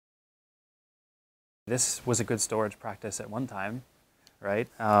This was a good storage practice at one time, right?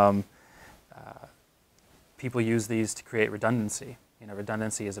 People use these to create redundancy.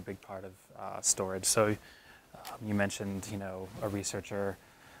 Redundancy is a big part of storage. So you mentioned, a researcher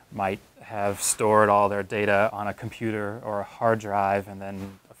might have stored all their data on a computer or a hard drive, and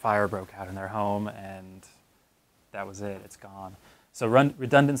then a fire broke out in their home, and that was it. It's gone. So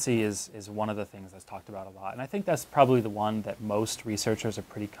redundancy is one of the things that's talked about a lot. And I think that's probably the one that most researchers are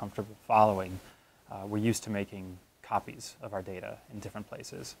pretty comfortable following. We're used to making copies of our data in different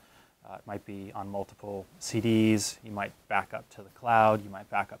places. It might be on multiple CDs. You might back up to the cloud. You might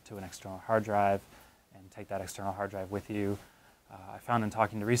back up to an external hard drive and take that external hard drive with you. I found in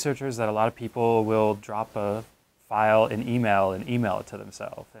talking to researchers that a lot of people will drop a file in email and email it to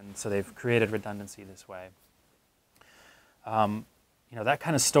themselves. And so they've created redundancy this way. That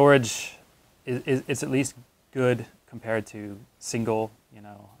kind of storage is at least good compared to single,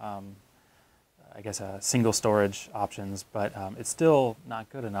 single storage options, but it's still not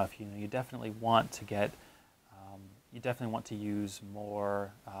good enough. You definitely want to get, you definitely want to use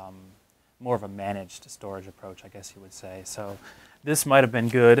more of a managed storage approach, I guess you would say. So this might have been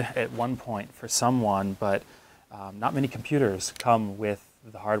good at one point for someone, but not many computers come with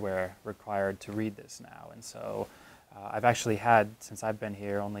the hardware required to read this now. And so I've actually had, since I've been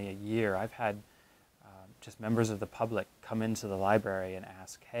here only a year, I've had just members of the public come into the library and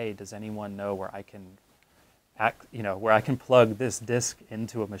ask, hey, does anyone know where I can where I can plug this disk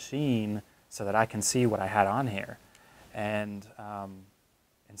into a machine so that I can see what I had on here? And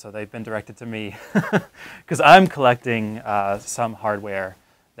so they've been directed to me because I'm collecting some hardware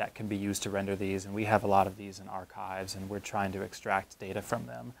that can be used to render these, and we have a lot of these in archives, and we're trying to extract data from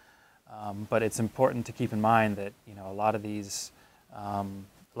them. But it's important to keep in mind that a lot of these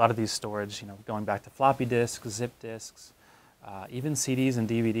storage, going back to floppy disks, zip disks, even CDs and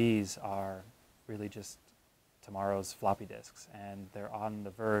DVDs are really just tomorrow's floppy disks, and they're on the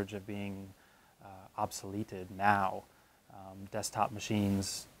verge of being obsoleted now. Desktop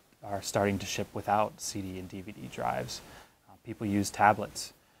machines are starting to ship without CD and DVD drives. People use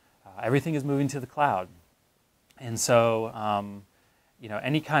tablets. Everything is moving to the cloud. And so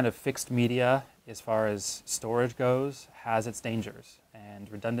any kind of fixed media, as far as storage goes, has its dangers, and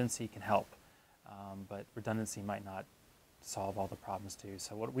redundancy can help. But redundancy might not solve all the problems too.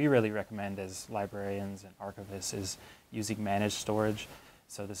 So what we really recommend as librarians and archivists is using managed storage.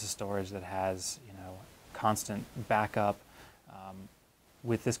 So this is storage that has constant backup.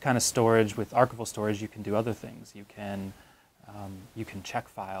 With this kind of storage, with archival storage, you can do other things. You can check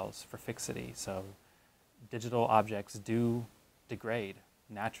files for fixity. So digital objects do degrade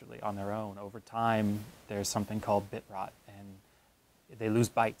naturally on their own. Over time, there's something called bit rot, and they lose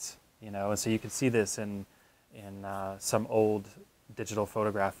bytes. And so you can see this in some old digital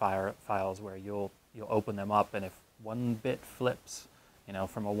photograph files where you'll open them up, and if one bit flips,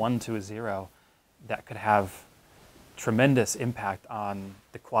 from a 1 to a 0, that could have tremendous impact on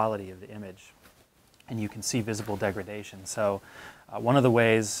the quality of the image, and you can see visible degradation. So one of the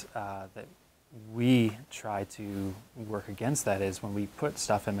ways that we try to work against that is when we put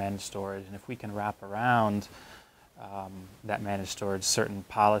stuff in managed storage, and if we can wrap around that managed storage certain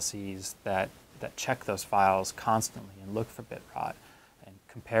policies that check those files constantly and look for bit rot and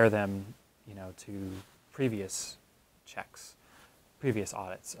compare them to previous checks, previous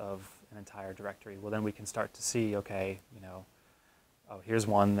audits of an entire directory, well, then we can start to see, okay, oh, here's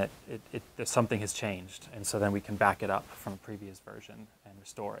one that something has changed, and so then we can back it up from a previous version and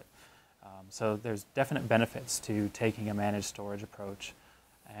restore it. So there's definite benefits to taking a managed storage approach,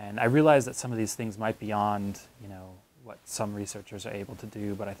 and I realize that some of these things might be beyond what some researchers are able to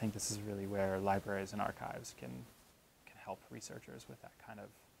do, but I think this is really where libraries and archives can help researchers with that kind of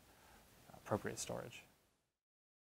appropriate storage.